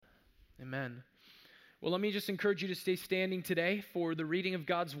Amen. Well, let me just encourage you to stay standing today for the reading of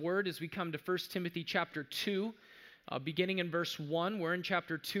God's Word as we come to 1 Timothy chapter 2, beginning in verse 1. We're in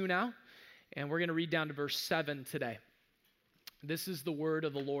chapter 2 now, and we're going to read down to verse 7 today. This is the word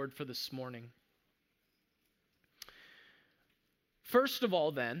of the Lord for this morning. First of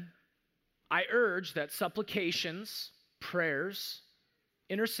all, then, I urge that supplications, prayers,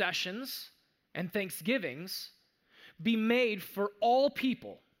 intercessions, and thanksgivings be made for all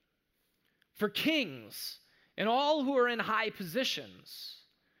people, for kings and all who are in high positions,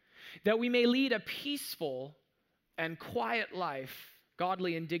 that we may lead a peaceful and quiet life,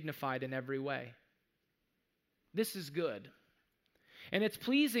 godly and dignified in every way. This is good, and it's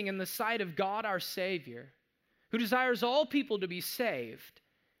pleasing in the sight of God our Savior, who desires all people to be saved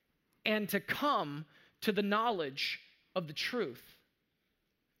and to come to the knowledge of the truth.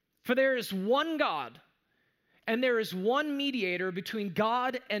 For there is one God, and there is one mediator between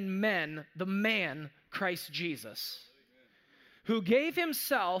God and men, the man Christ Jesus, who gave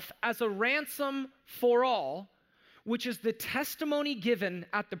himself as a ransom for all, which is the testimony given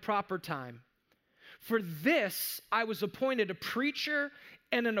at the proper time. For this I was appointed a preacher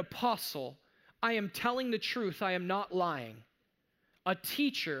and an apostle. I am telling the truth, I am not lying. A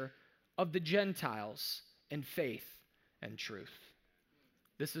teacher of the Gentiles in faith and truth.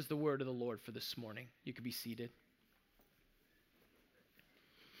 This is the word of the Lord for this morning. You can be seated.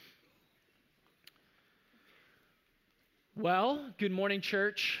 Well, good morning,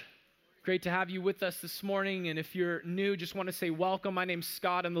 church. Great to have you with us this morning. And if you're new, just want to say welcome. My name's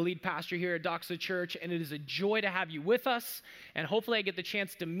Scott. I'm the lead pastor here at Doxa Church, and it is a joy to have you with us. And hopefully I get the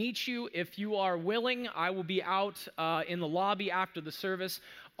chance to meet you. If you are willing, I will be out in the lobby after the service.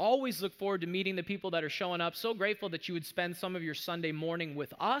 Always look forward to meeting the people that are showing up. So grateful that you would spend some of your Sunday morning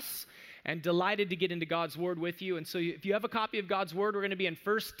with us, and delighted to get into God's Word with you. And so if you have a copy of God's Word, we're going to be in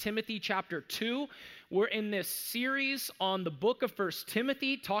 1 Timothy chapter 2. We're in this series on the book of 1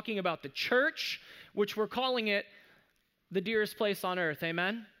 Timothy, talking about the church, which we're calling it the dearest place on earth.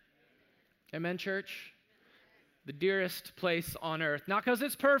 Amen? Amen, church? The dearest place on earth. Not because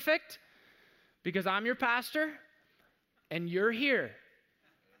it's perfect, because I'm your pastor, and you're here.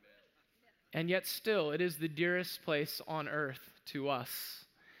 And yet still, it is the dearest place on earth to us.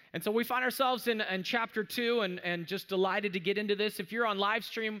 And so we find ourselves in chapter 2 and just delighted to get into this. If you're on live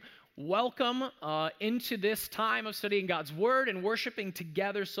stream, welcome into this time of studying God's Word and worshiping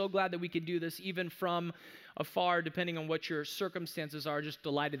together. So glad that we can do this even from afar, depending on what your circumstances are. Just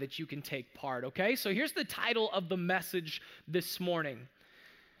delighted that you can take part, okay? So here's the title of the message this morning.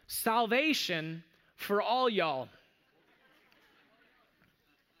 Salvation for all y'all.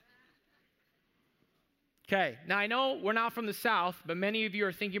 Okay, now I know we're not from the South, but many of you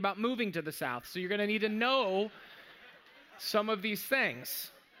are thinking about moving to the South, so you're going to need to know some of these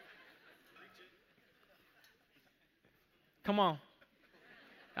things. Come on.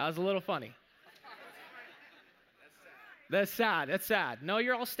 That was a little funny. That's sad. That's sad. No,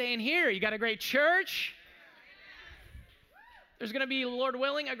 you're all staying here. You got a great church. There's going to be, Lord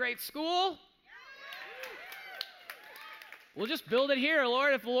willing, a great school. We'll just build it here,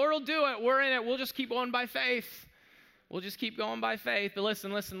 Lord. If the Lord will do it, we're in it. We'll just keep going by faith. We'll just keep going by faith. But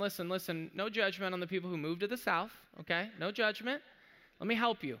listen. No judgment on the people who moved to the South, okay? No judgment. Let me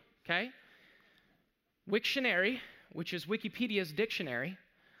help you, okay? Wiktionary, which is Wikipedia's dictionary,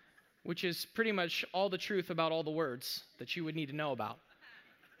 which is pretty much all the truth about all the words that you would need to know about,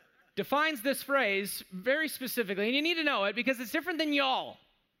 defines this phrase very specifically. And you need to know it because it's different than y'all,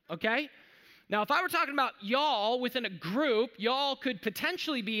 okay? Now, if I were talking about y'all within a group, y'all could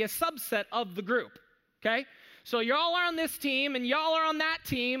potentially be a subset of the group, okay? So y'all are on this team, and y'all are on that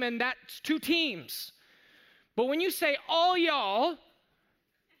team, and that's two teams. But when you say all y'all,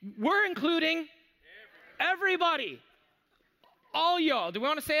 we're including everybody. All y'all. Do we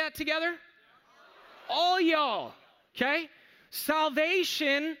want to say that together? All y'all, okay?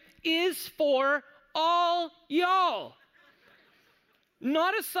 Salvation is for all y'all.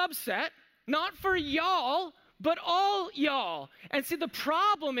 Not a subset. Not for y'all, but all y'all. And see, the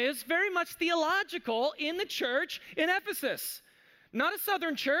problem is very much theological in the church in Ephesus. Not a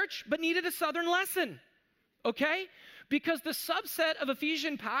southern church, but needed a southern lesson, okay? Because the subset of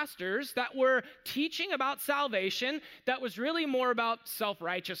Ephesian pastors that were teaching about salvation, that was really more about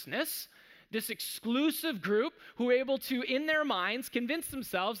self-righteousness, this exclusive group who were able to, in their minds, convince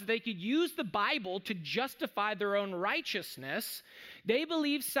themselves that they could use the Bible to justify their own righteousness. They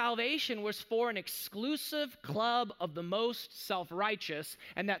believed salvation was for an exclusive club of the most self-righteous,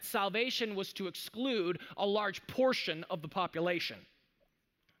 and that salvation was to exclude a large portion of the population.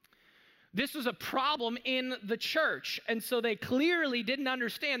 This was a problem in the church. And so they clearly didn't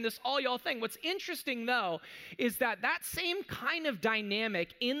understand this all y'all thing. What's interesting, though, is that same kind of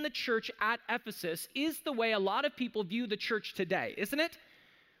dynamic in the church at Ephesus is the way a lot of people view the church today, isn't it?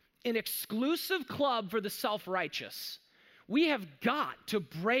 An exclusive club for the self-righteous. We have got to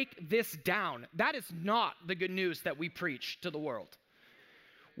break this down. That is not the good news that we preach to the world.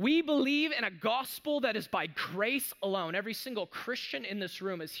 We believe in a gospel that is by grace alone. Every single Christian in this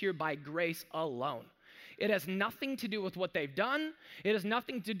room is here by grace alone. It has nothing to do with what they've done. It has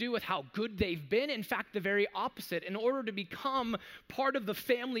nothing to do with how good they've been. In fact, the very opposite. In order to become part of the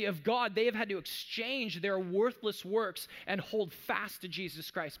family of God, they have had to exchange their worthless works and hold fast to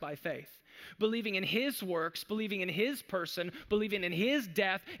Jesus Christ by faith. Believing in his works, believing in his person, believing in his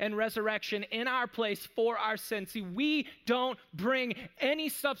death and resurrection in our place for our sin. See, we don't bring any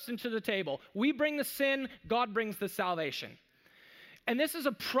substance to the table. We bring the sin, God brings the salvation. And this is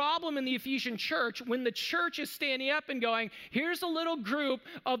a problem in the Ephesian church when the church is standing up and going, here's a little group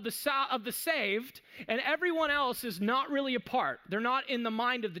of the saved, and everyone else is not really a part. They're not in the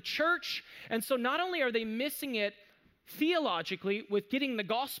mind of the church. And so not only are they missing it theologically with getting the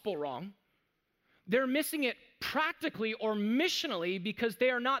gospel wrong, they're missing it practically or missionally because they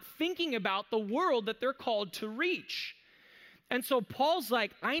are not thinking about the world that they're called to reach. And so Paul's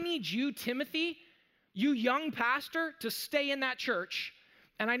like, I need you, Timothy, you young pastor, to stay in that church,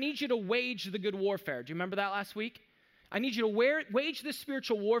 and I need you to wage the good warfare. Do you remember that last week? I need you to wage this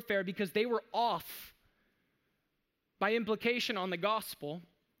spiritual warfare because they were off by implication on the gospel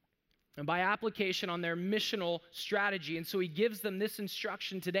and by application on their missional strategy. And so he gives them this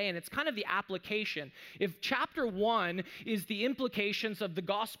instruction today, and it's kind of the application. If chapter 1 is the implications of the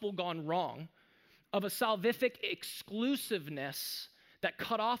gospel gone wrong, of a salvific exclusiveness that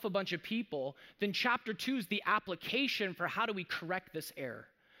cut off a bunch of people, then chapter 2 is the application for how do we correct this error.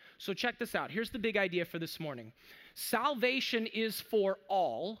 So check this out. Here's the big idea for this morning. Salvation is for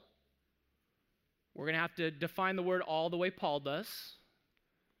all. We're going to have to define the word all the way Paul does.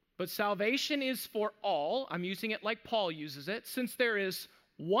 But salvation is for all. I'm using it like Paul uses it, since there is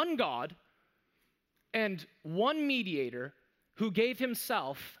one God and one mediator who gave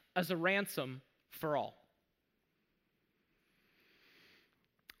himself as a ransom for all.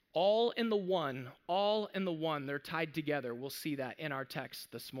 All in the one, they're tied together. We'll see that in our text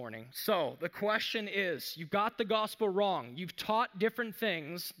this morning. So the question is, you've got the gospel wrong. You've taught different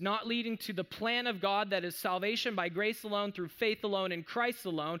things, not leading to the plan of God that is salvation by grace alone, through faith alone, in Christ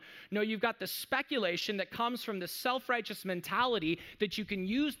alone. No, you've got the speculation that comes from the self-righteous mentality that you can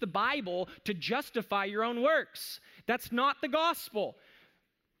use the Bible to justify your own works. That's not the gospel.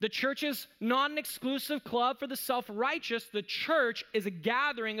 The church is not an exclusive club for the self-righteous. The church is a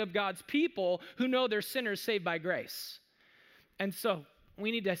gathering of God's people who know they're sinners saved by grace. And so we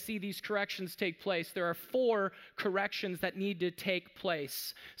need to see these corrections take place. There are 4 corrections that need to take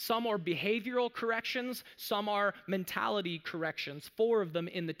place. Some are behavioral corrections. Some are mentality corrections. 4 of them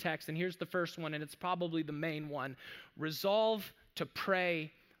in the text. And here's the first one, and it's probably the main one. Resolve to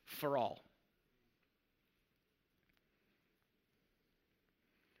pray for all.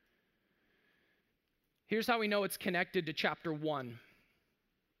 Here's how we know it's connected to chapter 1.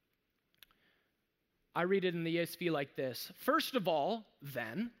 I read it in the ESV like this. First of all,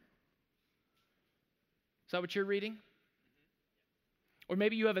 then. Is that what you're reading? Or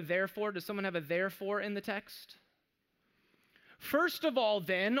maybe you have a therefore. Does someone have a therefore in the text? First of all,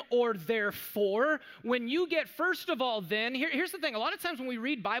 then, or therefore, when you get first of all, then, here's the thing. A lot of times when we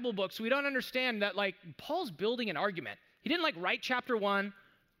read Bible books, we don't understand that, like, Paul's building an argument. He didn't, like, write chapter 1,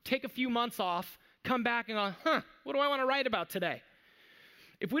 take a few months off, come back and go, what do I want to write about today?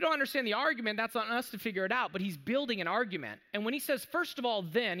 If we don't understand the argument, that's on us to figure it out, but he's building an argument. And when he says, first of all,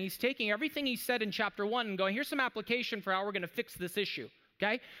 then, he's taking everything he said in chapter 1 and going, here's some application for how we're going to fix this issue.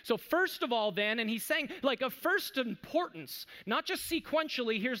 Okay? So first of all then, and he's saying like of first importance, not just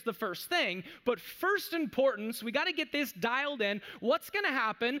sequentially, here's the first thing, but first importance, we got to get this dialed in. What's going to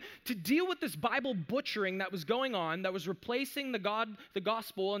happen to deal with this Bible butchering that was going on, that was replacing the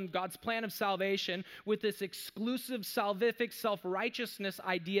gospel and God's plan of salvation with this exclusive salvific self-righteousness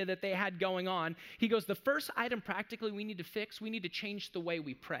idea that they had going on? He goes, the first item practically we need to fix, we need to change the way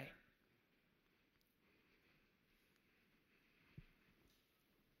we pray.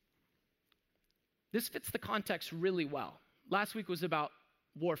 This fits the context really well. Last week was about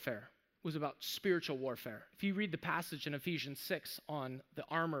warfare. It was about spiritual warfare. If you read the passage in Ephesians 6 on the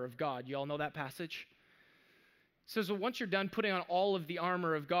armor of God, you all know that passage? It says, well, once you're done putting on all of the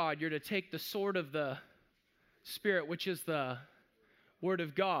armor of God, you're to take the sword of the Spirit, which is the Word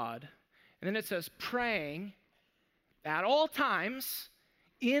of God. And then it says, praying at all times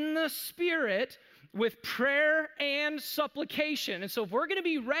in the Spirit with prayer and supplication. And so if we're going to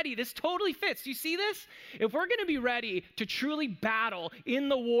be ready, this totally fits. You see this? If we're going to be ready to truly battle in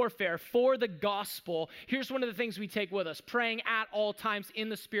the warfare for the gospel, here's one of the things we take with us: praying at all times in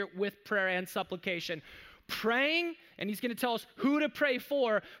the Spirit with prayer and supplication. Praying, and he's going to tell us who to pray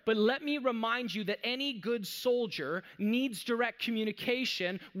for, but let me remind you that any good soldier needs direct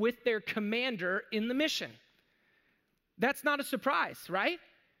communication with their commander in the mission. That's not a surprise, right?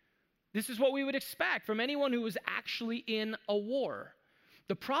 This is what we would expect from anyone who was actually in a war.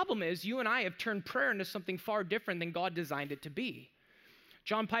 The problem is you and I have turned prayer into something far different than God designed it to be.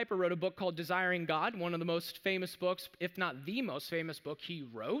 John Piper wrote a book called Desiring God, one of the most famous books, if not the most famous book he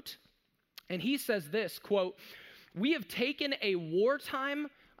wrote. And he says this, quote, "We have taken a wartime,"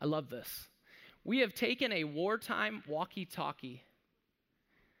 I love this, "we have taken a wartime walkie-talkie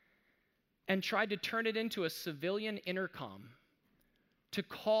and tried to turn it into a civilian intercom to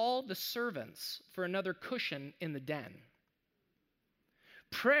call the servants for another cushion in the den.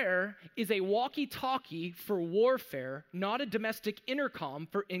 Prayer is a walkie-talkie for warfare, not a domestic intercom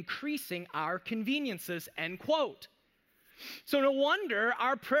for increasing our conveniences," end quote. So no wonder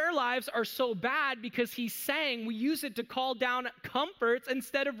our prayer lives are so bad, because he's saying we use it to call down comforts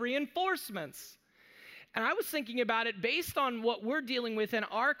instead of reinforcements. And I was thinking about it based on what we're dealing with in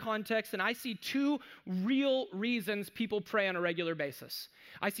our context, and I see two real reasons people pray on a regular basis.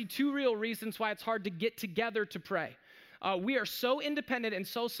 I see two real reasons why it's hard to get together to pray. We are so independent and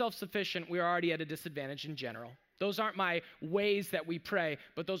so self-sufficient, we are already at a disadvantage in general. Those aren't my ways that we pray,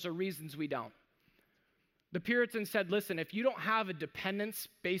 but those are reasons we don't. The Puritans said, listen, if you don't have a dependence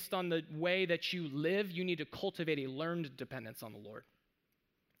based on the way that you live, you need to cultivate a learned dependence on the Lord.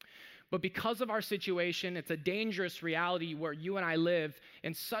 But because of our situation, it's a dangerous reality where you and I live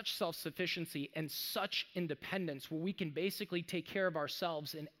in such self-sufficiency and such independence, where we can basically take care of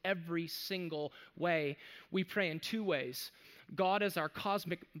ourselves in every single way. We pray in two ways: God as our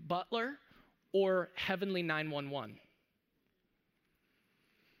cosmic butler, or heavenly 911.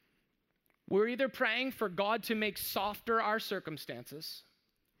 We're either praying for God to make softer our circumstances,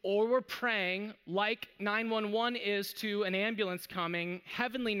 or we're praying like 911 is to an ambulance coming,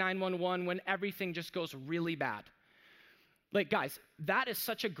 heavenly 911, when everything just goes really bad. Like, guys, that is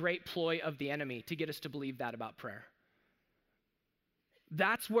such a great ploy of the enemy to get us to believe that about prayer.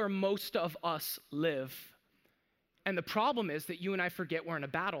 That's where most of us live. And the problem is that you and I forget we're in a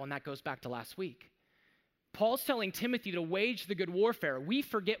battle, and that goes back to last week. Paul's telling Timothy to wage the good warfare. We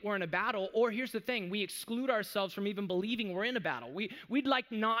forget we're in a battle, or here's the thing, we exclude ourselves from even believing we're in a battle. We'd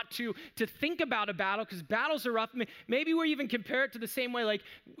like not to think about a battle, because battles are rough. Maybe we even compare it to the same way, like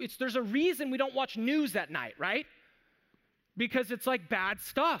there's a reason we don't watch news at night, right? Because it's like bad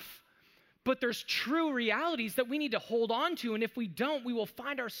stuff. But there's true realities that we need to hold on to, and if we don't, we will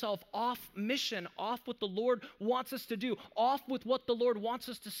find ourselves off mission, off what the Lord wants us to do, off with what the Lord wants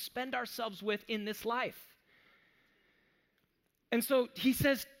us to spend ourselves with in this life. And so he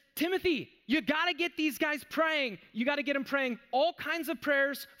says, Timothy, you got to get these guys praying. You got to get them praying all kinds of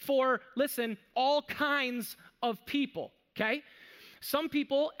prayers for, listen, all kinds of people, okay? Some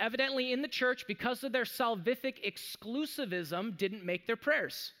people, evidently in the church, because of their salvific exclusivism, didn't make their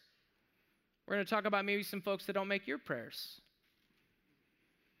prayers. We're going to talk about maybe some folks that don't make your prayers.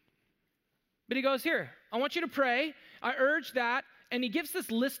 But he goes, here, I want you to pray. I urge that. And he gives this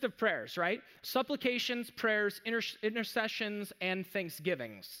list of prayers, right? Supplications, prayers, intercessions, and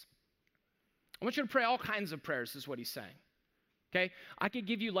thanksgivings. I want you to pray all kinds of prayers, is what he's saying. Okay? I could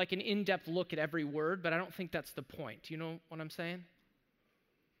give you like an in-depth look at every word, but I don't think that's the point. Do you know what I'm saying?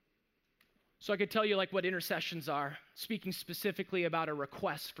 So I could tell you like what intercessions are, speaking specifically about a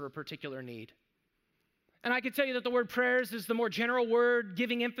request for a particular need. And I could tell you that the word prayers is the more general word,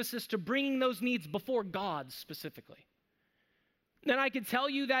 giving emphasis to bringing those needs before God specifically. Then I could tell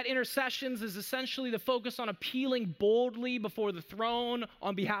you that intercessions is essentially the focus on appealing boldly before the throne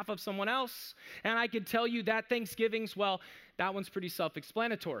on behalf of someone else. And I could tell you that thanksgivings, well, that one's pretty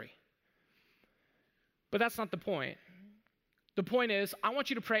self-explanatory. But that's not the point. The point is, I want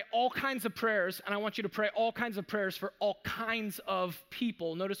you to pray all kinds of prayers, and I want you to pray all kinds of prayers for all kinds of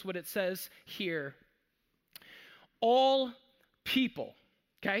people. Notice what it says here. All people,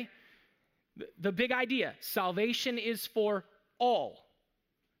 okay? The big idea, salvation is for all.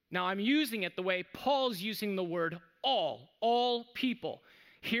 Now, I'm using it the way Paul's using the word all people.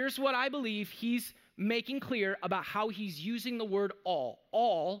 Here's what I believe he's making clear about how he's using the word all.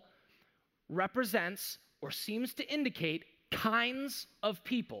 All represents or seems to indicate kinds of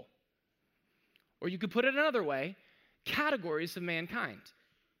people. Or you could put it another way, categories of mankind.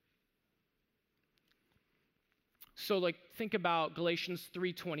 So like think about Galatians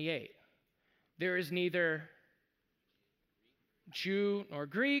 3:28. There is neither Jew nor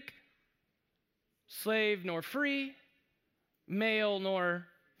Greek, slave nor free, male nor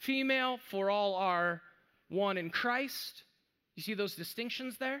female, for all are one in Christ. You see those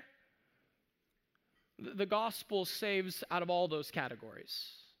distinctions there? The gospel saves out of all those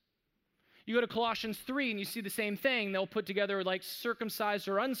categories. You go to Colossians 3 and you see the same thing. They'll put together like circumcised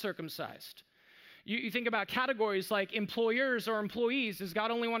or uncircumcised. You think about categories like employers or employees. Does God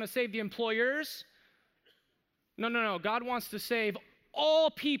only want to save the employers? No. God wants to save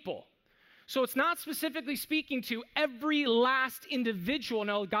all people. So it's not specifically speaking to every last individual.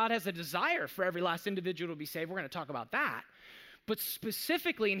 No, God has a desire for every last individual to be saved. We're going to talk about that. But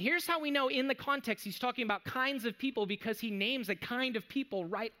specifically, and here's how we know in the context, he's talking about kinds of people because he names a kind of people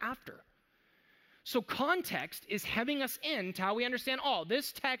right after. So context is hemming us in to how we understand,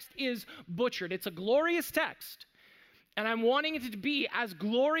 this text is butchered. It's a glorious text. And I'm wanting it to be as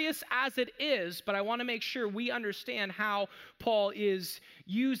glorious as it is, but I want to make sure we understand how Paul is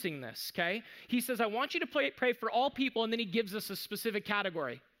using this, okay? He says, I want you to pray for all people, and then he gives us a specific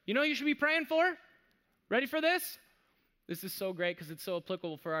category. You know who you should be praying for? Ready for this? This is so great because it's so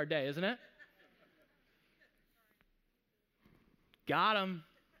applicable for our day, isn't it? Got him.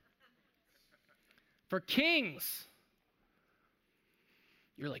 For kings.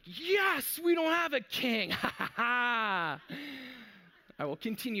 You're like, yes, we don't have a king. Ha ha ha. I will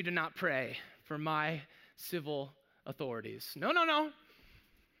continue to not pray for my civil authorities. No.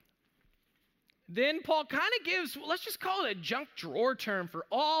 Then Paul kind of gives, let's just call it a junk drawer term for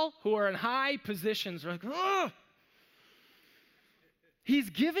all who are in high positions. We're like, ugh. He's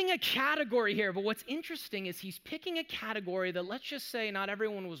giving a category here, but what's interesting is he's picking a category that, let's just say, not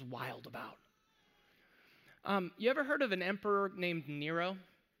everyone was wild about. You ever heard of an emperor named Nero?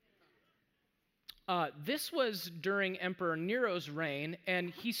 This was during Emperor Nero's reign, and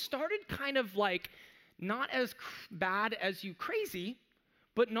he started kind of like not as bad as you crazy,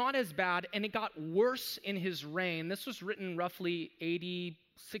 but not as bad, and it got worse in his reign. This was written roughly AD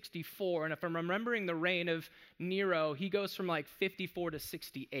 64, and if I'm remembering the reign of Nero, he goes from like 54 to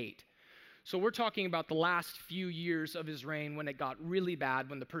 68. So we're talking about the last few years of his reign when it got really bad,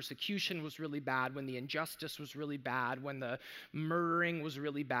 when the persecution was really bad, when the injustice was really bad, when the murdering was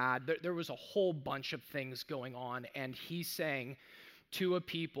really bad. There was a whole bunch of things going on, and he's saying to a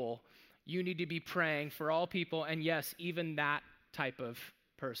people, you need to be praying for all people, and yes, even that type of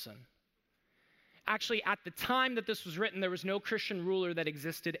person. Actually, at the time that this was written, there was no Christian ruler that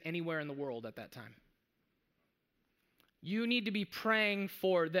existed anywhere in the world at that time. You need to be praying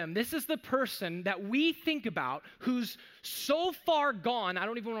for them. This is the person that we think about who's so far gone, I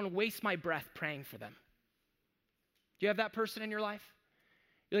don't even want to waste my breath praying for them. Do you have that person in your life?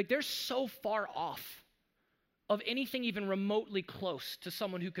 You're like, they're so far off of anything even remotely close to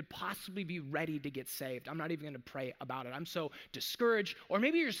someone who could possibly be ready to get saved. I'm not even going to pray about it. I'm so discouraged. Or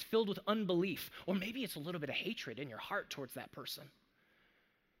maybe you're just filled with unbelief. Or maybe it's a little bit of hatred in your heart towards that person.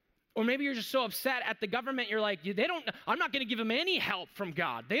 Or maybe you're just so upset at the government, you're like, I'm not going to give them any help from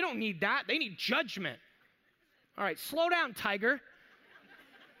God. They don't need that. They need judgment. All right, slow down, tiger.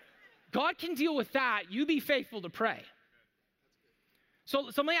 God can deal with that. You be faithful to pray. So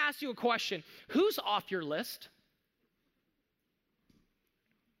let me ask you a question. Who's off your list?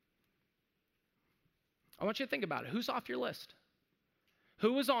 I want you to think about it. Who's off your list?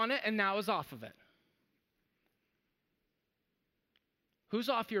 Who was on it and now is off of it? Who's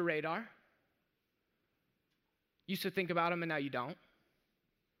off your radar? You used to think about them and now you don't.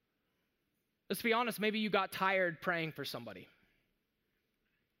 Let's be honest, maybe you got tired praying for somebody.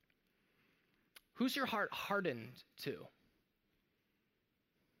 Who's your heart hardened to?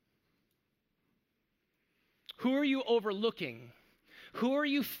 Who are you overlooking? Who are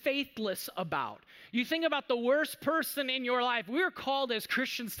you faithless about? You think about the worst person in your life. We are called as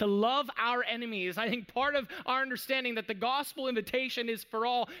Christians to love our enemies. I think part of our understanding that the gospel invitation is for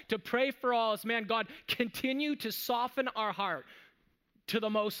all, to pray for all, is, man, God, continue to soften our heart to the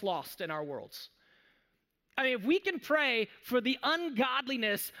most lost in our worlds. I mean, if we can pray for the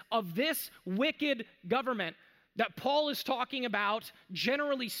ungodliness of this wicked government that Paul is talking about,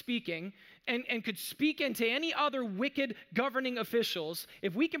 generally speaking, and could speak into any other wicked governing officials,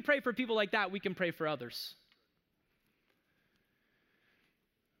 if we can pray for people like that, we can pray for others.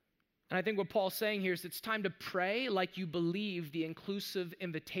 And I think what Paul's saying here is it's time to pray like you believe the inclusive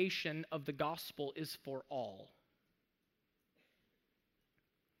invitation of the gospel is for all.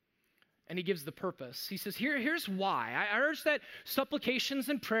 And he gives the purpose. He says, here's why. I urge that supplications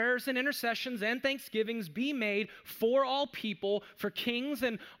and prayers and intercessions and thanksgivings be made for all people, for kings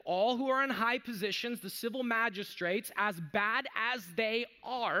and all who are in high positions, the civil magistrates, as bad as they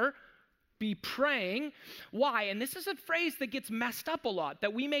are, be praying. Why? And this is a phrase that gets messed up a lot,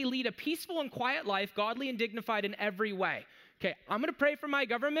 that we may lead a peaceful and quiet life, godly and dignified in every way. Okay, I'm going to pray for my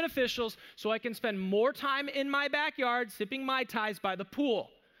government officials so I can spend more time in my backyard sipping Mai Tais by the pool.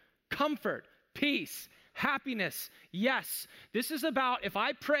 Comfort, peace, happiness. Yes, this is about if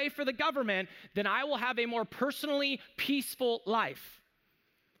I pray for the government, then I will have a more personally peaceful life.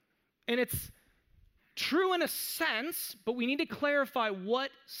 And it's true in a sense, but we need to clarify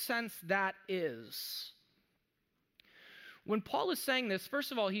what sense that is. When Paul is saying this,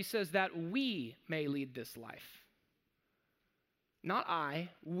 first of all, he says that we may lead this life. Not I,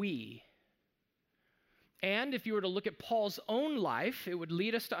 we. And if you were to look at Paul's own life, it would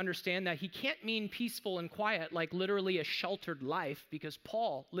lead us to understand that he can't mean peaceful and quiet, like literally a sheltered life, because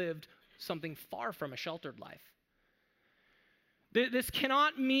Paul lived something far from a sheltered life. This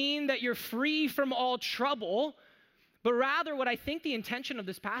cannot mean that you're free from all trouble, but rather what I think the intention of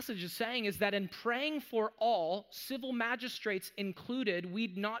this passage is saying is that in praying for all, civil magistrates included,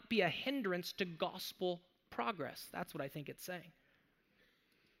 we'd not be a hindrance to gospel progress. That's what I think it's saying.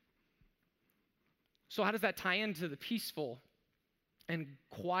 So how does that tie into the peaceful and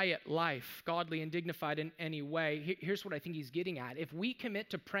quiet life, godly and dignified in any way? Here's what I think he's getting at. If we commit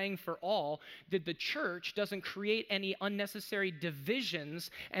to praying for all, then the church doesn't create any unnecessary divisions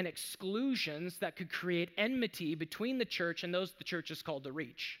and exclusions that could create enmity between the church and those the church is called to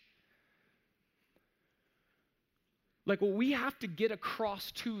reach. Like what we have to get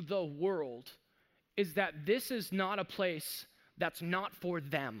across to the world is that this is not a place that's not for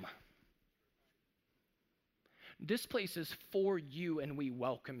them. This place is for you and we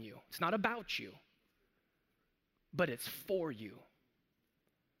welcome you. It's not about you, but it's for you.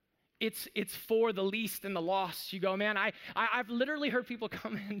 It's for the least and the lost. You go, man, I've literally heard people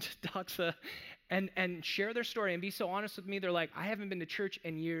come into Doxa and share their story and be so honest with me. They're like, I haven't been to church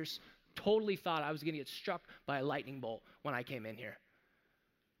in years, totally thought I was going to get struck by a lightning bolt when I came in here.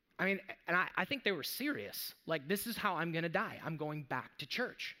 I mean, and I think they were serious. Like, this is how I'm going to die. I'm going back to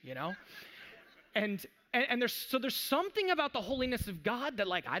church, you know? And there's something about the holiness of God that,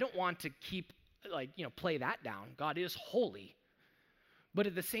 like, I don't want to keep, play that down. God is holy. But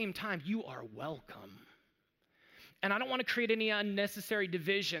at the same time, you are welcome. And I don't want to create any unnecessary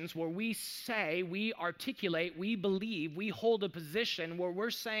divisions where we say, we articulate, we believe, we hold a position where we're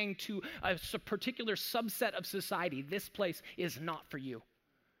saying to a particular subset of society, this place is not for you.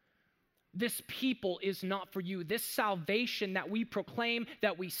 This people is not for you. This salvation that we proclaim,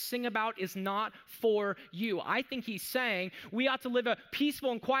 that we sing about is not for you. I think he's saying we ought to live a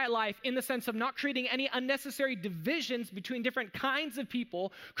peaceful and quiet life in the sense of not creating any unnecessary divisions between different kinds of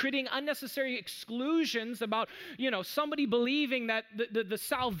people, creating unnecessary exclusions about, somebody believing that the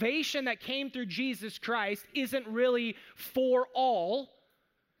salvation that came through Jesus Christ isn't really for all,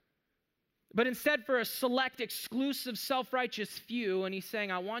 but instead for a select, exclusive, self-righteous few. And he's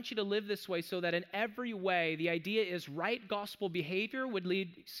saying, I want you to live this way so that in every way, the idea is right gospel behavior would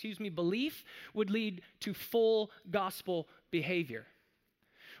lead, belief would lead to full gospel behavior.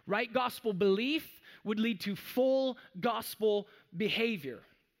 Right gospel belief would lead to full gospel behavior.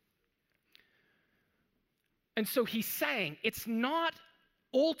 And so he's saying it's not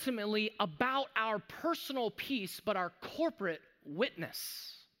ultimately about our personal peace, but our corporate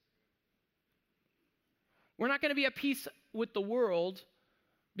witness. We're not going to be at peace with the world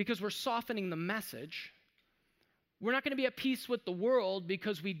because we're softening the message. We're not going to be at peace with the world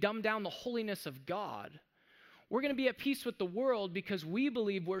because we dumb down the holiness of God. We're going to be at peace with the world because we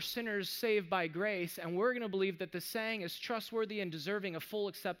believe we're sinners saved by grace, and we're going to believe that the saying is trustworthy and deserving of full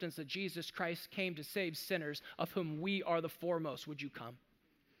acceptance that Jesus Christ came to save sinners, of whom we are the foremost. Would you come?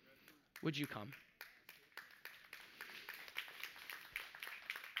 Would you come?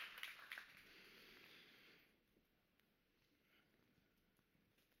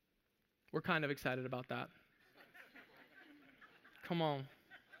 We're kind of excited about that. Come on.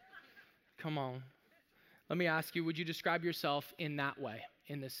 Come on. Let me ask you, would you describe yourself in that way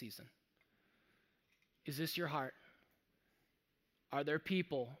in this season? Is this your heart? Are there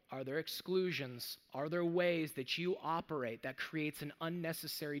people? Are there exclusions? Are there ways that you operate that creates an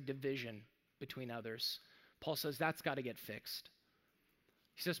unnecessary division between others? Paul says that's got to get fixed.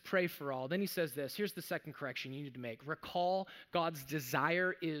 He says, pray for all. Then he says this. Here's the second correction you need to make. Recall God's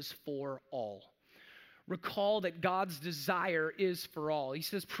desire is for all. Recall that God's desire is for all. He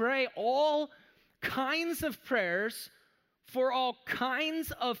says, pray all kinds of prayers for all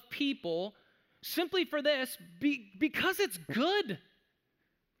kinds of people, simply for this, because it's good.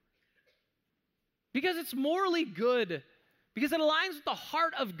 Because it's morally good. Because it aligns with the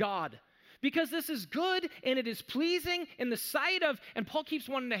heart of God. Because this is good and it is pleasing in the sight of, and Paul keeps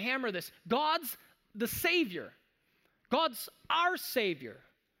wanting to hammer this, God's the Savior. God's our Savior,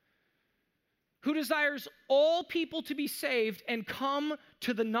 who desires all people to be saved and come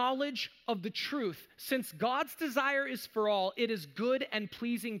to the knowledge of the truth. Since God's desire is for all, it is good and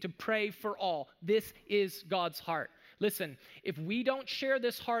pleasing to pray for all. This is God's heart. Listen, if we don't share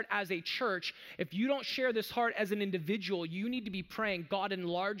this heart as a church, if you don't share this heart as an individual, you need to be praying, God,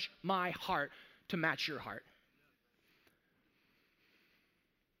 enlarge my heart to match your heart.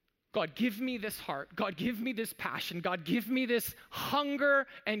 God, give me this heart. God, give me this passion. God, give me this hunger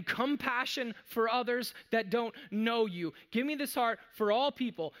and compassion for others that don't know you. Give me this heart for all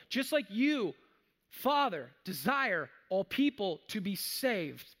people, just like you, Father, desire all people to be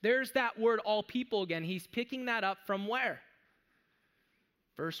saved. There's that word, all people, again. He's picking that up from where?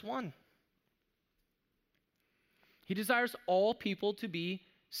 Verse 1. He desires all people to be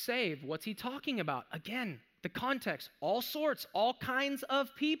saved. What's he talking about? Again, the context, all sorts, all kinds of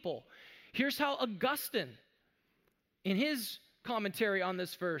people. Here's how Augustine, in his commentary on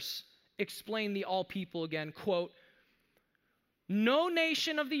this verse, explained the all people again, quote, no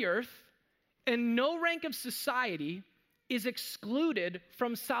nation of the earth and no rank of society is excluded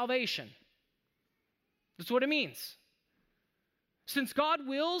from salvation. That's what it means. Since God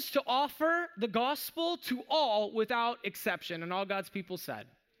wills to offer the gospel to all without exception, and all God's people said.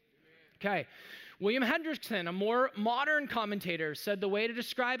 Okay. William Hendrickson, a more modern commentator, said the way to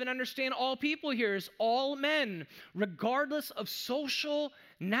describe and understand all people here is all men, regardless of social,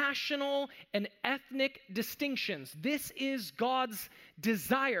 national, and ethnic distinctions. This is God's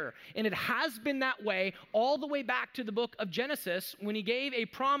desire, and it has been that way all the way back to the book of Genesis when he gave a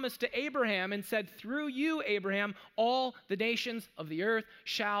promise to Abraham and said, through you, Abraham, all the nations of the earth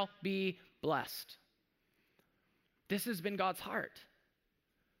shall be blessed. This has been God's heart.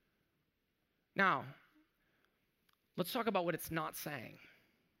 Now, let's talk about what it's not saying.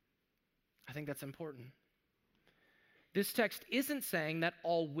 I think that's important. This text isn't saying that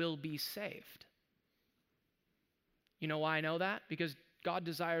all will be saved. You know why I know that? Because God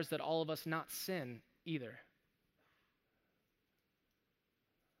desires that all of us not sin either.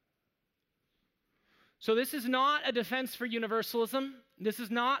 So this is not a defense for universalism. This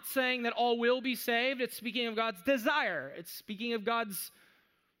is not saying that all will be saved. It's speaking of God's desire. It's speaking of God's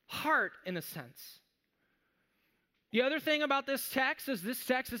heart, in a sense. The other thing about this text is this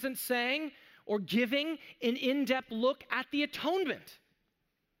text isn't saying or giving an in-depth look at the atonement.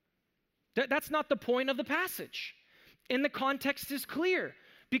 That's not the point of the passage. And the context is clear,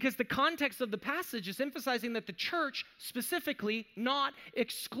 because the context of the passage is emphasizing that the church specifically not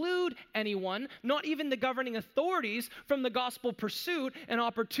exclude anyone, not even the governing authorities, from the gospel pursuit and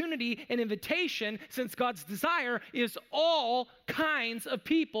opportunity and invitation, since God's desire is all kinds of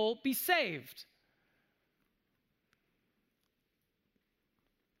people be saved.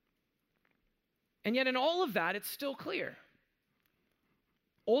 And yet in all of that, it's still clear.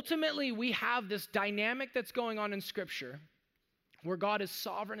 Ultimately, we have this dynamic that's going on in Scripture where God is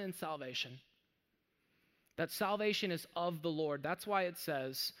sovereign in salvation. That salvation is of the Lord. That's why it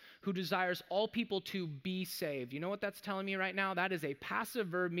says, who desires all people to be saved. You know what that's telling me right now? That is a passive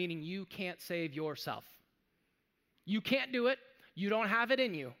verb, meaning you can't save yourself. You can't do it. You don't have it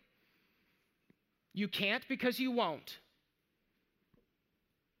in you. You can't because you won't.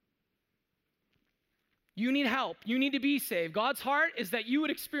 You need help. You need to be saved. God's heart is that you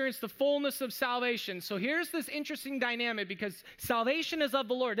would experience the fullness of salvation. So here's this interesting dynamic, because salvation is of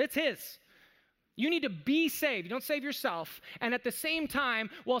the Lord. It's His. You need to be saved. You don't save yourself. And at the same time,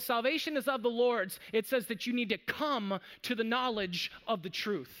 while salvation is of the Lord's, it says that you need to come to the knowledge of the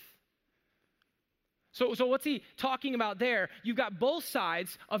truth. So what's he talking about there? You've got both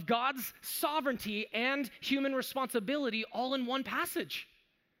sides of God's sovereignty and human responsibility all in one passage.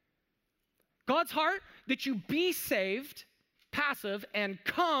 God's heart, that you be saved, passive, and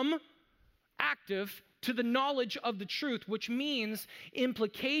come, active, to the knowledge of the truth, which means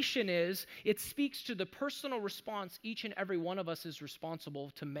implication is it speaks to the personal response each and every one of us is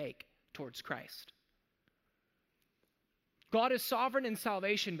responsible to make towards Christ. God is sovereign in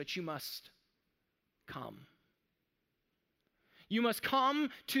salvation, but you must come. You must come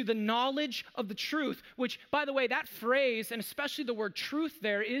to the knowledge of the truth, which, by the way, that phrase, and especially the word truth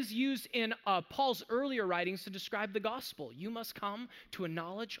there, is used in Paul's earlier writings to describe the gospel. You must come to a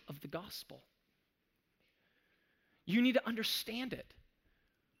knowledge of the gospel. You need to understand it.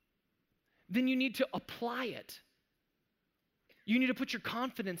 Then you need to apply it. You need to put your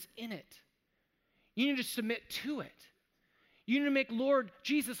confidence in it. You need to submit to it. You need to make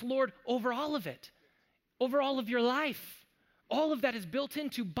Jesus Lord over all of it, over all of your life. All of that is built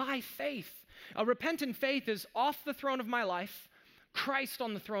into by faith. A repentant faith is off the throne of my life, Christ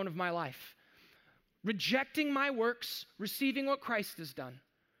on the throne of my life. Rejecting my works, receiving what Christ has done.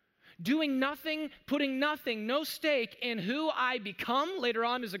 Doing nothing, putting nothing, no stake in who I become later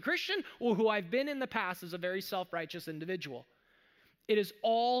on as a Christian or who I've been in the past as a very self-righteous individual. It is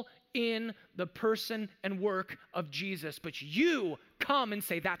all in the person and work of Jesus. But you come and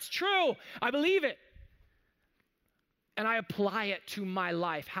say, that's true. I believe it. And I apply it to my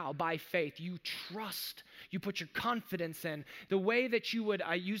life. How? By faith. You trust. You put your confidence in. The way that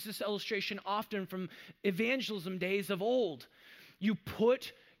I use this illustration often from evangelism days of old. You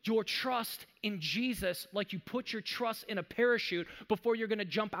put your trust in Jesus like you put your trust in a parachute before you're going to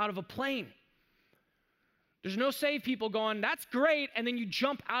jump out of a plane. There's no saved people going, that's great, and then you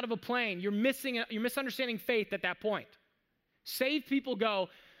jump out of a plane. You're misunderstanding faith at that point. Saved people go,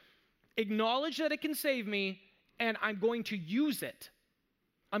 acknowledge that it can save me, and I'm going to use it.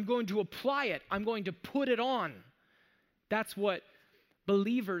 I'm going to apply it. I'm going to put it on. That's what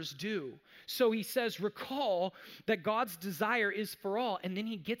believers do. So he says, recall that God's desire is for all, and then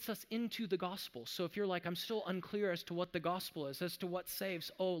he gets us into the gospel. So if you're like, I'm still unclear as to what the gospel is, as to what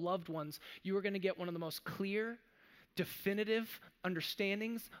saves, oh, loved ones, you are going to get one of the most clear, definitive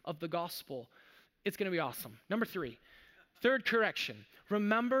understandings of the gospel. It's going to be awesome. Number 3, third correction.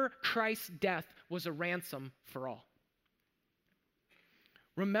 Remember, Christ's death was a ransom for all.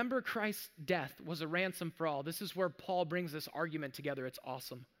 Remember, Christ's death was a ransom for all. This is where Paul brings this argument together. It's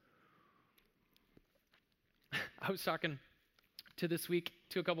awesome. I was talking this week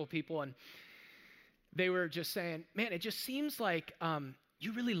to a couple of people, and they were just saying, man, it just seems like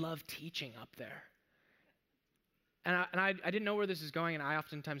you really love teaching up there. And I didn't know where this is going, and I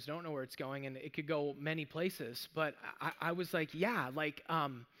oftentimes don't know where it's going, and it could go many places. But I was like, yeah, like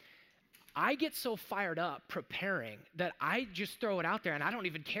I get so fired up preparing that I just throw it out there, and I don't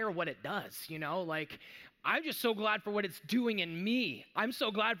even care what it does, you know? Like, I'm just so glad for what it's doing in me. I'm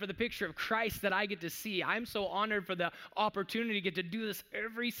so glad for the picture of Christ that I get to see. I'm so honored for the opportunity to get to do this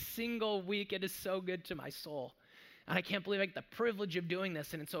every single week. It is so good to my soul. And I can't believe I get the privilege of doing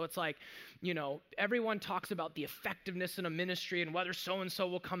this. And so it's like, you know, everyone talks about the effectiveness in a ministry and whether so-and-so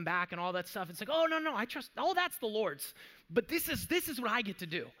will come back and all that stuff. It's like, oh, no, I trust, oh, that's the Lord's. But this is what I get to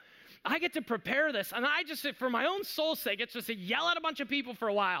do. I get to prepare this. And I just, for my own soul's sake, it's just to yell at a bunch of people for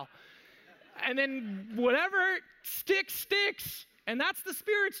a while. And then whatever sticks. And that's the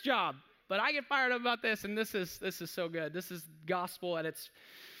Spirit's job. But I get fired up about this, and this is so good. This is gospel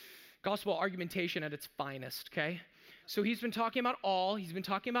argumentation at its finest, okay? So he's been talking about all.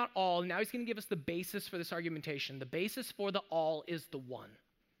 Now he's going to give us the basis for this argumentation. The basis for the all is the one.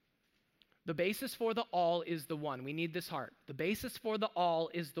 The basis for the all is the one. We need this heart. The basis for the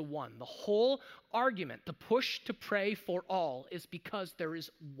all is the one. The whole argument, the push to pray for all, is because there is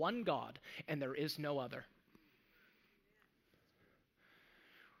one God and there is no other.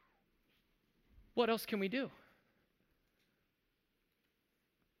 What else can we do?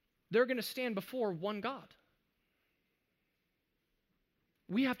 They're going to stand before one God.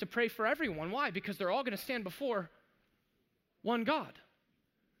 We have to pray for everyone. Why? Because they're all going to stand before one God.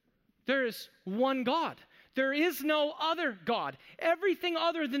 There is one God. There is no other God. Everything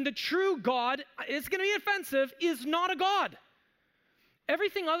other than the true God, it's going to be offensive, is not a God.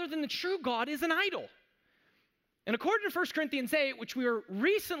 Everything other than the true God is an idol. And according to 1 Corinthians 8, which we were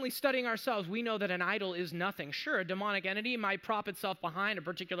recently studying ourselves, we know that an idol is nothing. Sure, a demonic entity might prop itself behind a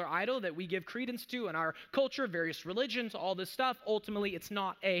particular idol that we give credence to in our culture, various religions, all this stuff. Ultimately, it's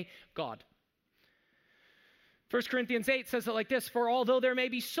not a God. 1 Corinthians 8 says it like this, for although there may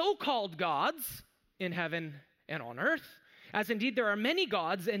be so-called gods in heaven and on earth, as indeed there are many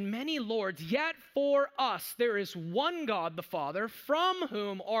gods and many lords, yet for us there is one God, the Father, from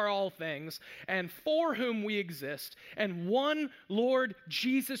whom are all things and for whom we exist, and one Lord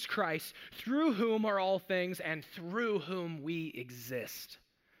Jesus Christ, through whom are all things and through whom we exist.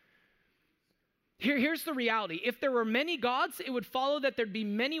 Here's the reality. If there were many gods, it would follow that there'd be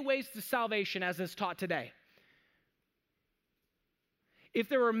many ways to salvation as is taught today. If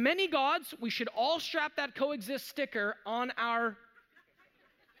there were many gods, we should all strap that coexist sticker on our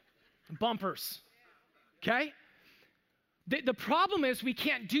bumpers, okay? The problem is we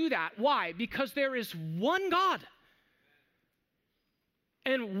can't do that. Why? Because there is one God.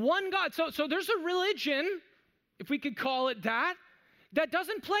 And one God. So there's a religion, if we could call it that, that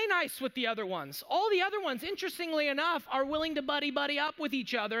doesn't play nice with the other ones. All the other ones, interestingly enough, are willing to buddy up with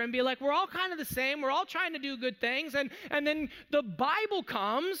each other and be like, we're all kind of the same. We're all trying to do good things. And then the Bible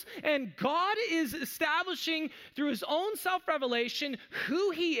comes and God is establishing through his own self-revelation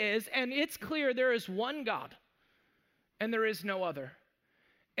who he is. And it's clear there is one God and there is no other.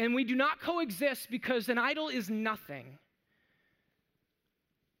 And we do not coexist because an idol is nothing.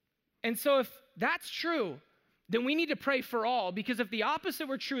 And so if that's true, then we need to pray for all, because if the opposite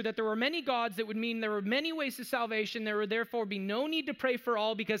were true, that there were many gods, that would mean there were many ways to salvation. There would therefore be no need to pray for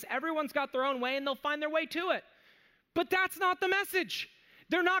all, because everyone's got their own way and they'll find their way to it. But that's not the message.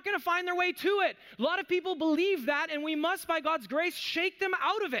 They're not going to find their way to it. A lot of people believe that, and we must, by God's grace, shake them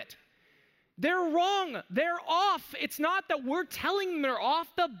out of it. They're wrong. They're off. It's not that we're telling them they're off.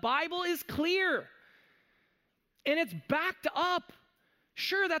 The Bible is clear. And it's backed up.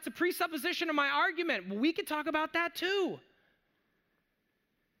 Sure, that's a presupposition of my argument. We could talk about that too.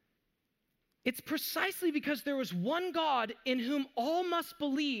 It's precisely because there is one God in whom all must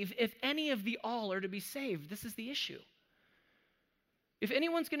believe if any of the all are to be saved. This is the issue. If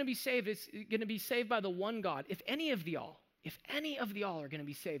anyone's going to be saved, it's going to be saved by the one God. If any of the all are going to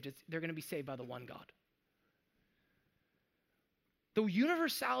be saved, they're going to be saved by the one God. The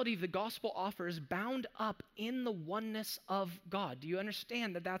universality of the gospel offer is bound up in the oneness of God. Do you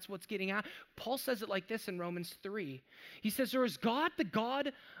understand that that's what's getting at? Paul says it like this in Romans 3. He says, "Or is God the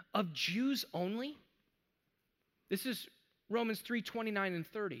God of Jews only?" This is Romans 3, 29 and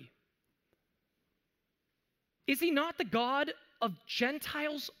 30. "Is he not the God of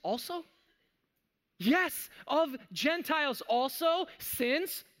Gentiles also?" Yes, of Gentiles also,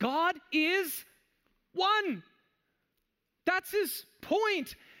 since God is one. That's his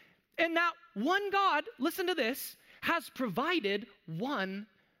point. And that one God, listen to this, has provided one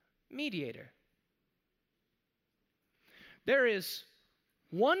mediator. There is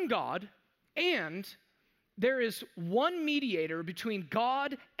one God and there is one mediator between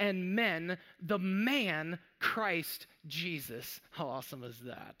God and men, the man Christ Jesus. How awesome is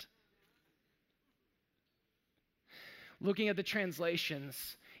that? Looking at the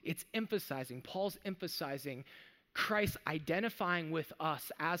translations, Paul's emphasizing Christ identifying with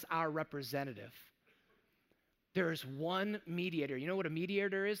us as our representative. There is one mediator. You know what a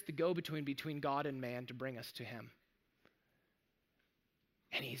mediator is? The go-between between God and man to bring us to him.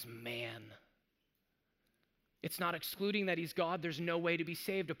 And he's man. It's not excluding that he's God. There's no way to be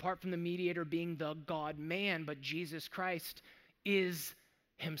saved apart from the mediator being the God-man, but Jesus Christ is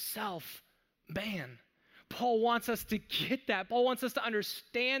himself man. Paul wants us to get that. Paul wants us to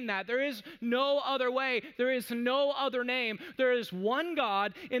understand that. There is no other way. There is no other name. There is one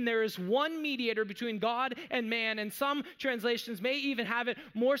God, and there is one mediator between God and man. And some translations may even have it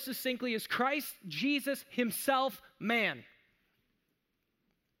more succinctly as Christ Jesus himself, man.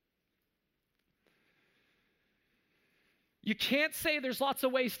 You can't say there's lots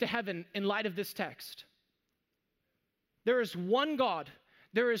of ways to heaven in light of this text. There is one God.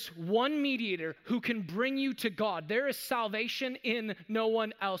 There is one mediator who can bring you to God. There is salvation in no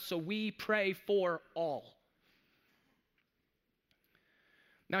one else, so we pray for all.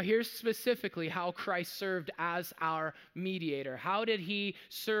 Now here's specifically how Christ served as our mediator. How did he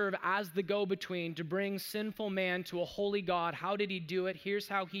serve as the go-between to bring sinful man to a holy God? How did he do it? Here's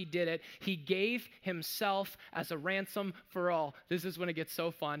how he did it. He gave himself as a ransom for all. This is when it gets so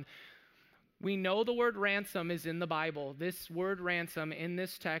fun. We know the word ransom is in the Bible. This word ransom in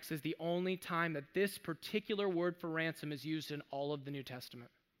this text is the only time that this particular word for ransom is used in all of the New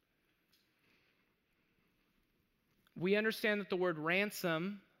Testament. We understand that the word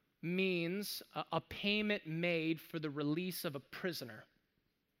ransom means a payment made for the release of a prisoner,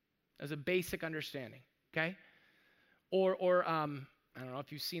 as a basic understanding, okay? Or I don't know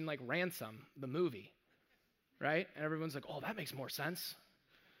if you've seen like Ransom, the movie, right? And everyone's like, oh, that makes more sense.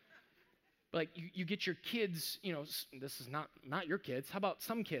 Like you get your kids, this is not your kids. How about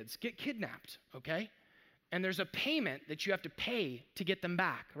some kids get kidnapped, okay? And there's a payment that you have to pay to get them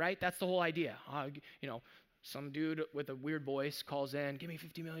back, right? That's the whole idea. Some dude with a weird voice calls in, give me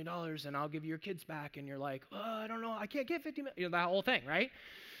 $50 million and I'll give you your kids back. And you're like, I don't know, I can't get $50 million. That whole thing, right?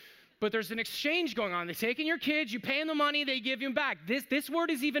 But there's an exchange going on. They're taking your kids, you pay them the money, they give you back. This word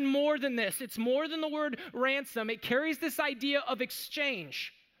is even more than this. It's more than the word ransom. It carries this idea of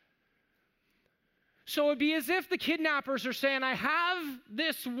exchange. So it'd be as if the kidnappers are saying, I have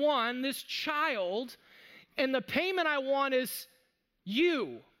this child, and the payment I want is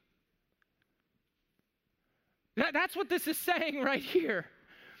you. That's what this is saying right here.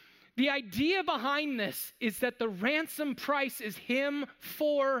 The idea behind this is that the ransom price is him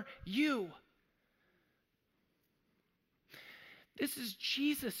for you. This is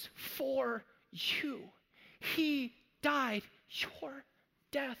Jesus for you. He died your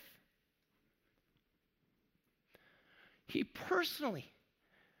death. He personally,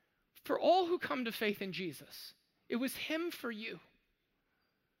 for all who come to faith in Jesus, it was him for you.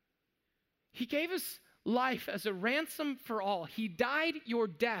 He gave us life as a ransom for all. He died your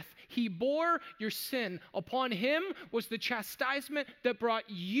death. He bore your sin. Upon him was the chastisement that brought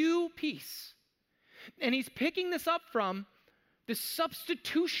you peace. And he's picking this up from the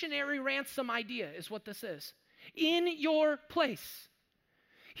substitutionary ransom idea is what this is. In your place.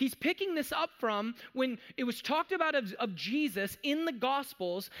 He's picking this up from when it was talked about of Jesus in the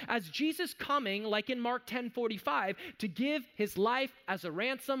Gospels as Jesus coming, like in Mark 10:45, to give his life as a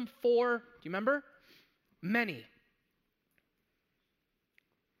ransom for, do you remember? Many.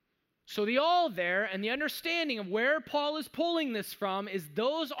 So the all there and the understanding of where Paul is pulling this from is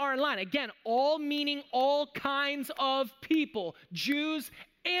those are in line. Again, all meaning all kinds of people, Jews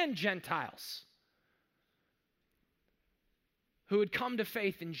and Gentiles, who had come to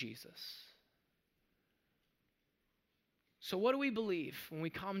faith in Jesus. So what do we believe when we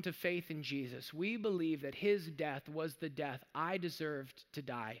come to faith in Jesus? We believe that his death was the death I deserved to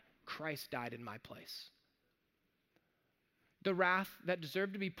die. Christ died in my place. The wrath that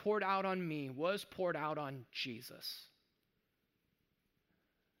deserved to be poured out on me was poured out on Jesus.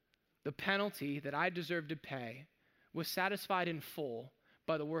 The penalty that I deserved to pay was satisfied in full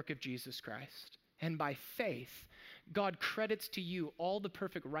by the work of Jesus Christ. And by faith, God credits to you all the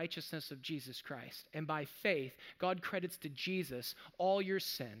perfect righteousness of Jesus Christ. And by faith, God credits to Jesus all your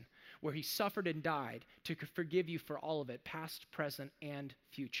sin, where he suffered and died to forgive you for all of it, past, present, and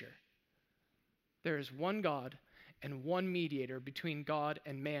future. There is one God and one mediator between God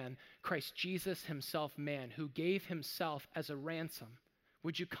and man, Christ Jesus himself, man, who gave himself as a ransom.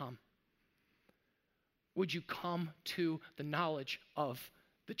 Would you come? Would you come to the knowledge of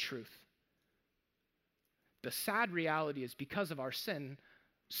the truth? The sad reality is because of our sin,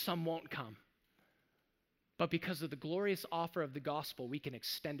 some won't come. But because of the glorious offer of the gospel, we can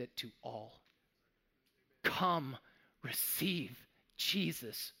extend it to all. Come, receive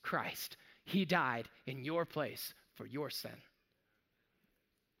Jesus Christ. He died in your place for your sin.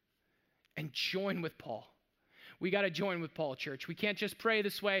 And join with Paul. We got to join with Paul, church. We can't just pray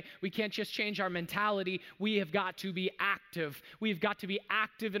this way. We can't just change our mentality. We have got to be active. We've got to be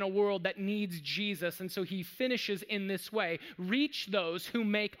active in a world that needs Jesus. And so he finishes in this way. Reach those who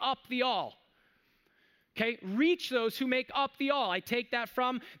make up the all. Okay? Reach those who make up the all. I take that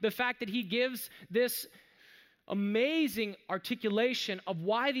from the fact that he gives this amazing articulation of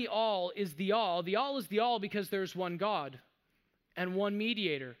why the all is the all. The all is the all because there's one God and one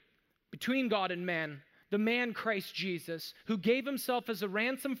mediator between God and man. The man Christ Jesus, who gave himself as a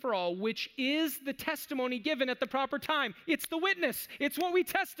ransom for all, which is the testimony given at the proper time. It's the witness. It's what we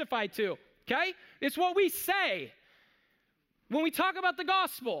testify to, okay? It's what we say. When we talk about the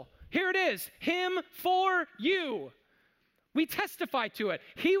gospel, here it is, him for you. We testify to it.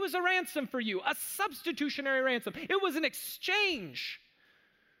 He was a ransom for you, a substitutionary ransom. It was an exchange.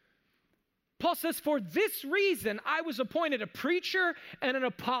 Paul says, for this reason, I was appointed a preacher and an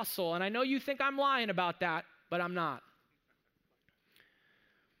apostle. And I know you think I'm lying about that, but I'm not.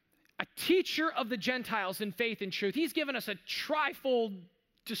 A teacher of the Gentiles in faith and truth. He's given us a trifold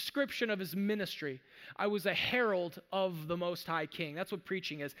description of his ministry. I was a herald of the Most High King. That's what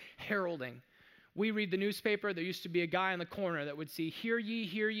preaching is, heralding. We read the newspaper. There used to be a guy in the corner that would see, hear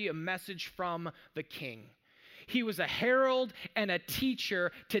ye, a message from the king. He was a herald and a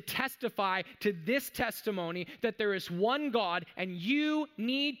teacher to testify to this testimony that there is one God and you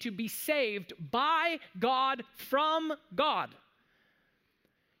need to be saved by God from God.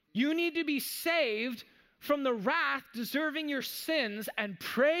 You need to be saved from the wrath deserving your sins, and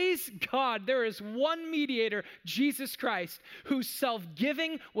praise God, there is one mediator, Jesus Christ, whose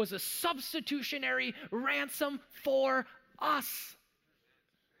self-giving was a substitutionary ransom for us.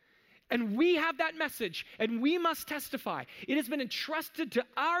 And we have that message, and we must testify. It has been entrusted to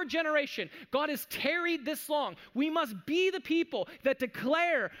our generation. God has tarried this long. We must be the people that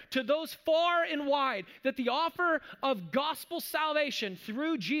declare to those far and wide that the offer of gospel salvation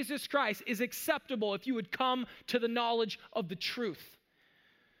through Jesus Christ is acceptable if you would come to the knowledge of the truth.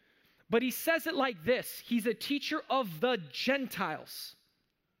 But he says it like this. He's a teacher of the Gentiles.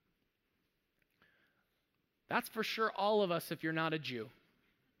 That's for sure all of us if you're not a Jew.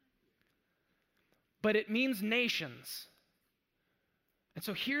 But it means nations. And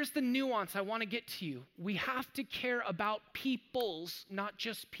so here's the nuance I want to get to you. We have to care about peoples, not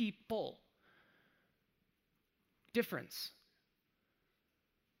just people. Difference.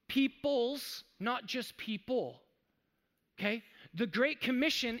 Peoples, not just people. Okay? The Great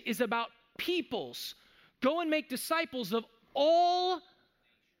Commission is about peoples. Go and make disciples of all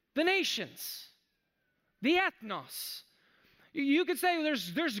the nations, the ethnos. You could say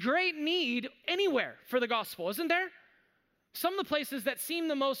there's great need anywhere for the gospel, isn't there? Some of the places that seem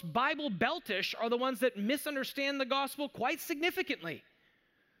the most Bible Beltish are the ones that misunderstand the gospel quite significantly.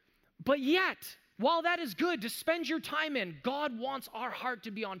 But yet, while that is good to spend your time in, God wants our heart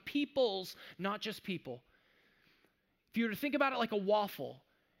to be on peoples, not just people. If you were to think about it like a waffle,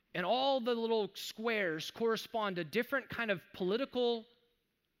 and all the little squares correspond to different kind of political,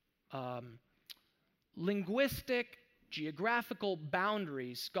 linguistic, geographical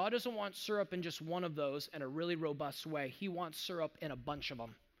boundaries, God doesn't want syrup in just one of those in a really robust way. He wants syrup in a bunch of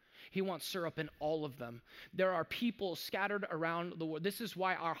them. He wants syrup in all of them. There are people scattered around the world. This is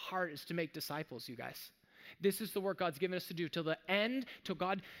why our heart is to make disciples, you guys. This is the work God's given us to do till the end, till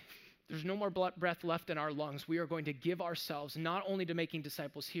God, there's no more breath left in our lungs. We are going to give ourselves not only to making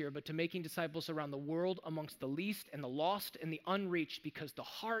disciples here, but to making disciples around the world amongst the least and the lost and the unreached, because the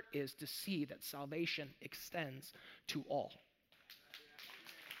heart is to see that salvation extends to all.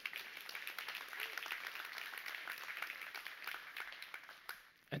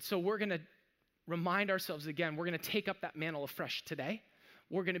 And so we're going to remind ourselves again, we're going to take up that mantle afresh today.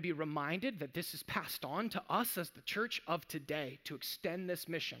 We're going to be reminded that this is passed on to us as the church of today to extend this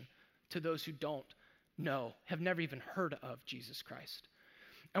mission to those who don't know, have never even heard of Jesus Christ.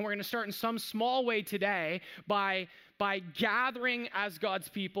 And we're going to start in some small way today by gathering as God's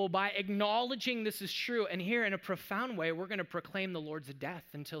people, by acknowledging this is true. And here in a profound way, we're going to proclaim the Lord's death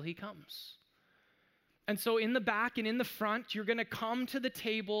until he comes. And so in the back and in the front, you're going to come to the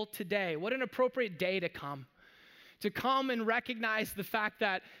table today. What an appropriate day to come and recognize the fact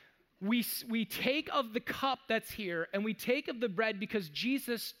that we take of the cup that's here and we take of the bread because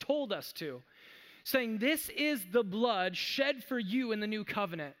Jesus told us to, saying, this is the blood shed for you in the new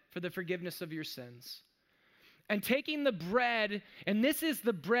covenant for the forgiveness of your sins. And taking the bread, and this is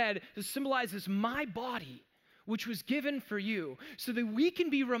the bread that symbolizes my body, which was given for you, so that we can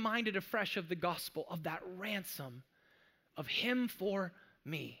be reminded afresh of the gospel, of that ransom, of him for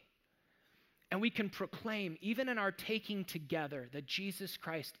me. And we can proclaim, even in our taking together, that Jesus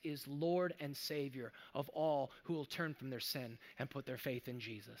Christ is Lord and Savior of all who will turn from their sin and put their faith in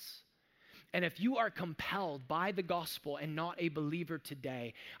Jesus. And if you are compelled by the gospel and not a believer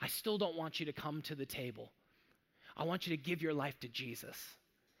today, I still don't want you to come to the table. I want you to give your life to Jesus.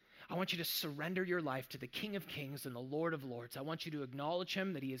 I want you to surrender your life to the King of Kings and the Lord of Lords. I want you to acknowledge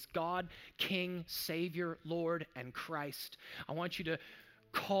him, that he is God, King, Savior, Lord, and Christ. I want you to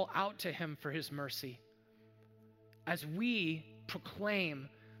call out to him for his mercy as we proclaim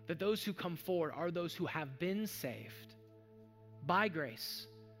that those who come forward are those who have been saved by grace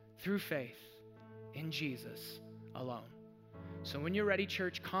through faith in Jesus alone. So when you're ready,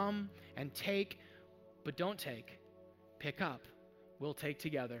 church, come and take, but don't take. Pick up. We'll take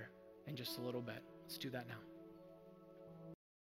together in just a little bit. Let's do that now.